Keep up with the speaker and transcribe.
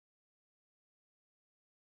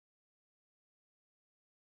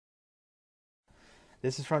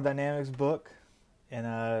This is from Dynamics book in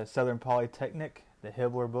Southern Polytechnic, the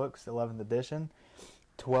Hibbler books, 11th edition,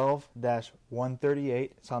 12-138.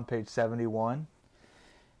 It's on page 71.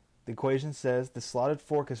 The equation says the slotted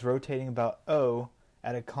fork is rotating about O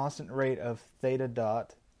at a constant rate of theta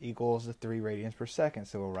dot equals the 3 radians per second.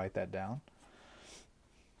 So we'll write that down.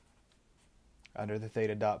 Under the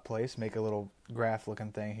theta dot place, make a little graph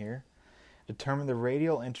looking thing here. Determine the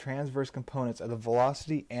radial and transverse components of the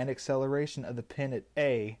velocity and acceleration of the pin at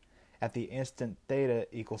A at the instant theta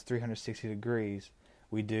equals 360 degrees.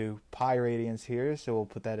 We do pi radians here, so we'll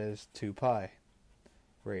put that as 2 pi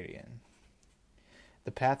radian.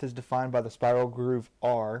 The path is defined by the spiral groove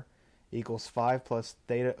R equals 5 plus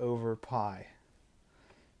theta over pi.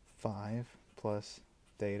 5 plus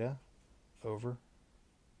theta over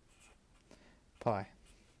pi.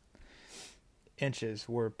 Inches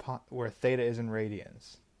where theta is in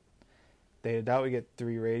radians. Theta dot, we get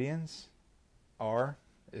 3 radians. R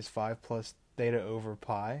is 5 plus theta over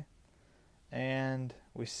pi. And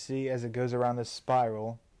we see as it goes around this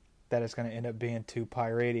spiral that it's going to end up being 2 pi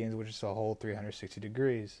radians, which is a whole 360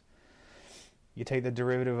 degrees. You take the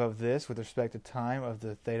derivative of this with respect to time of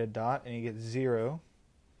the theta dot and you get 0.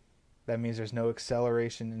 That means there's no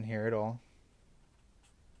acceleration in here at all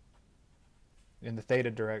in the theta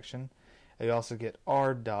direction. You also get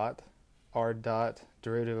r dot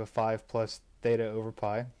derivative of 5 plus theta over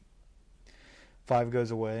pi. 5 goes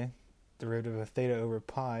away. Derivative of theta over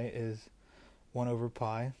pi is 1 over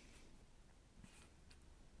pi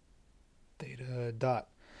theta dot.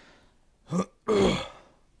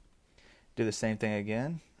 Do the same thing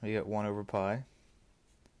again. We get 1 over pi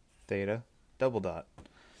theta double dot.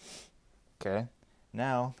 Okay.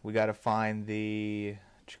 Now we got to find the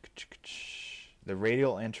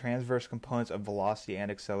radial and transverse components of velocity and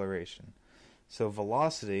acceleration. So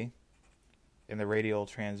velocity in the radial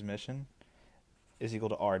transmission is equal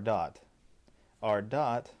to r dot. R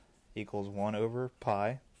dot equals 1 over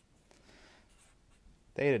pi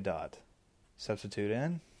theta dot. Substitute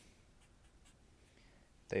in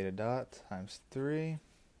theta dot times 3.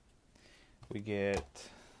 We get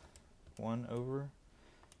 1 over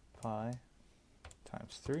pi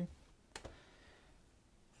times 3.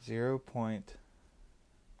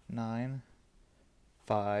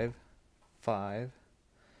 0.955,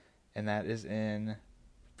 and that is in,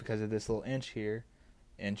 because of this little inch here,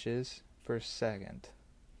 inches per second.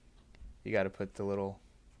 You got to put the little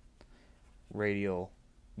radial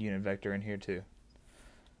unit vector in here too.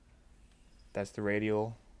 That's the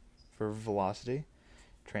radial for velocity.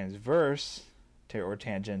 Transverse or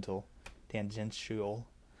tangential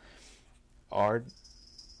r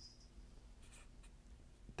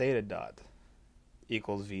theta dot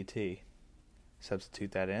equals Vt.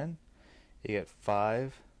 Substitute that in. You get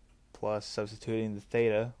 5 plus substituting the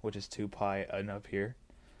theta, which is 2 pi and up here,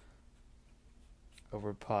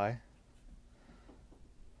 over pi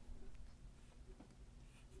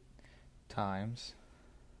times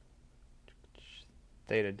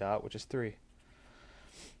theta dot, which is 3.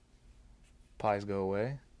 Pi's go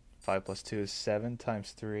away. 5 plus 2 is 7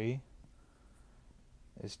 times 3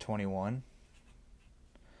 is 21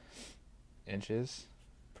 inches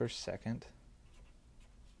per second.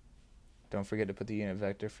 Don't forget to put the unit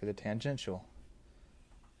vector for the tangential.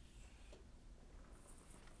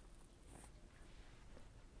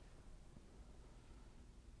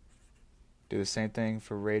 Do the same thing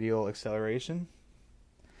for radial acceleration.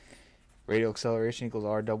 Radial acceleration equals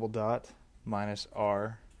r double dot minus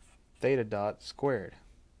r theta dot squared.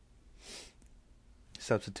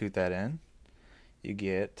 Substitute that in. You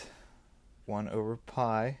get 1 over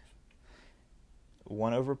pi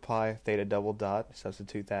theta double dot,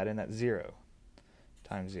 substitute that in, that's 0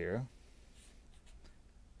 times 0.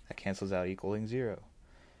 That cancels out equaling 0.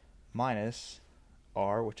 Minus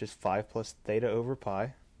r, which is 5 plus theta over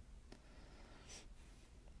pi.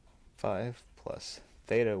 5 plus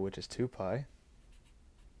theta, which is 2 pi.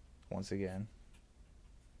 Once again.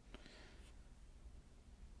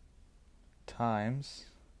 Times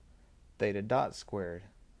theta dot squared,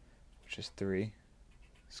 which is 3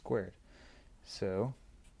 squared. So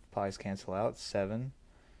pi's cancel out. 7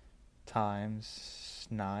 times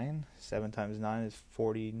 9. 7 times 9 is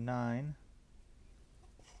 49.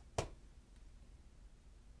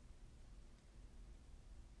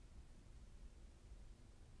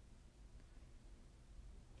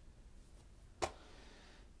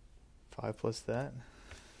 Five plus that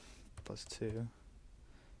plus 2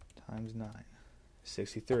 times 9.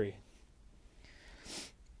 63.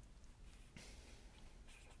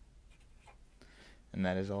 And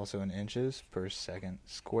that is also in inches per second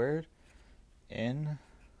squared in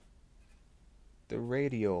the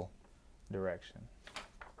radial direction.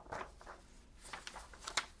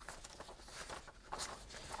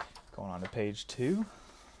 Going on to page 2.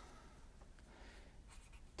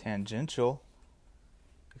 Tangential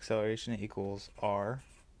acceleration equals r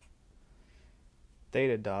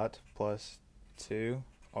theta dot plus 2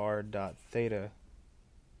 r dot theta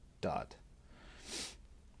dot.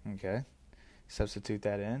 Okay, substitute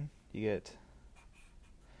that in. You get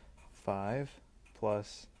 5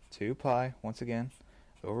 plus 2 pi, once again,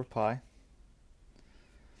 over pi,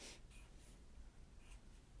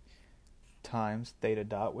 times theta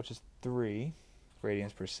dot, which is 3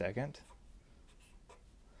 radians per second,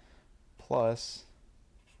 plus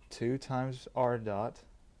 2 times r dot,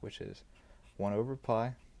 which is 1 over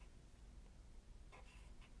pi,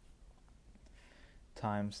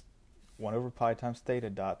 times 1 over pi times theta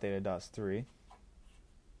dot's 3,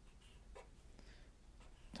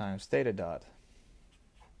 times theta dot,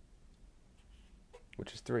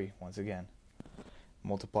 which is 3, once again.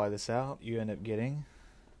 Multiply this out, you end up getting,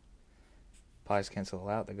 pi's cancel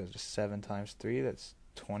out, that goes to 7 times 3, that's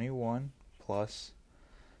 21, plus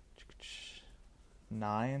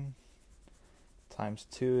 9 times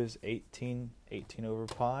 2 is 18, 18 over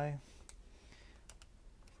pi,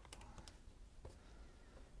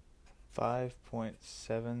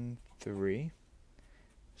 5.73.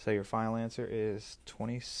 So your final answer is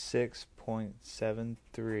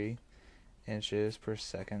 26.73 inches per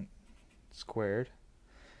second squared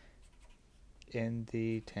in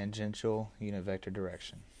the tangential unit vector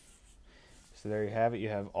direction. So there you have it. You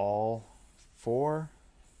have all 4.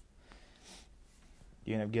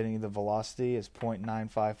 You end up getting the velocity is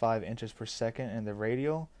 0.955 inches per second in the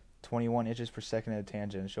radial, 21 inches per second in the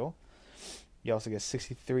tangential. You also get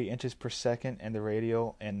 63 inches per second in the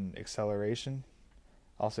radial and acceleration.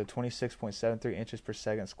 Also 26.73 inches per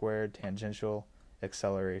second squared tangential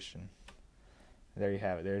acceleration. There you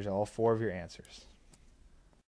have it. There's all 4 of your answers.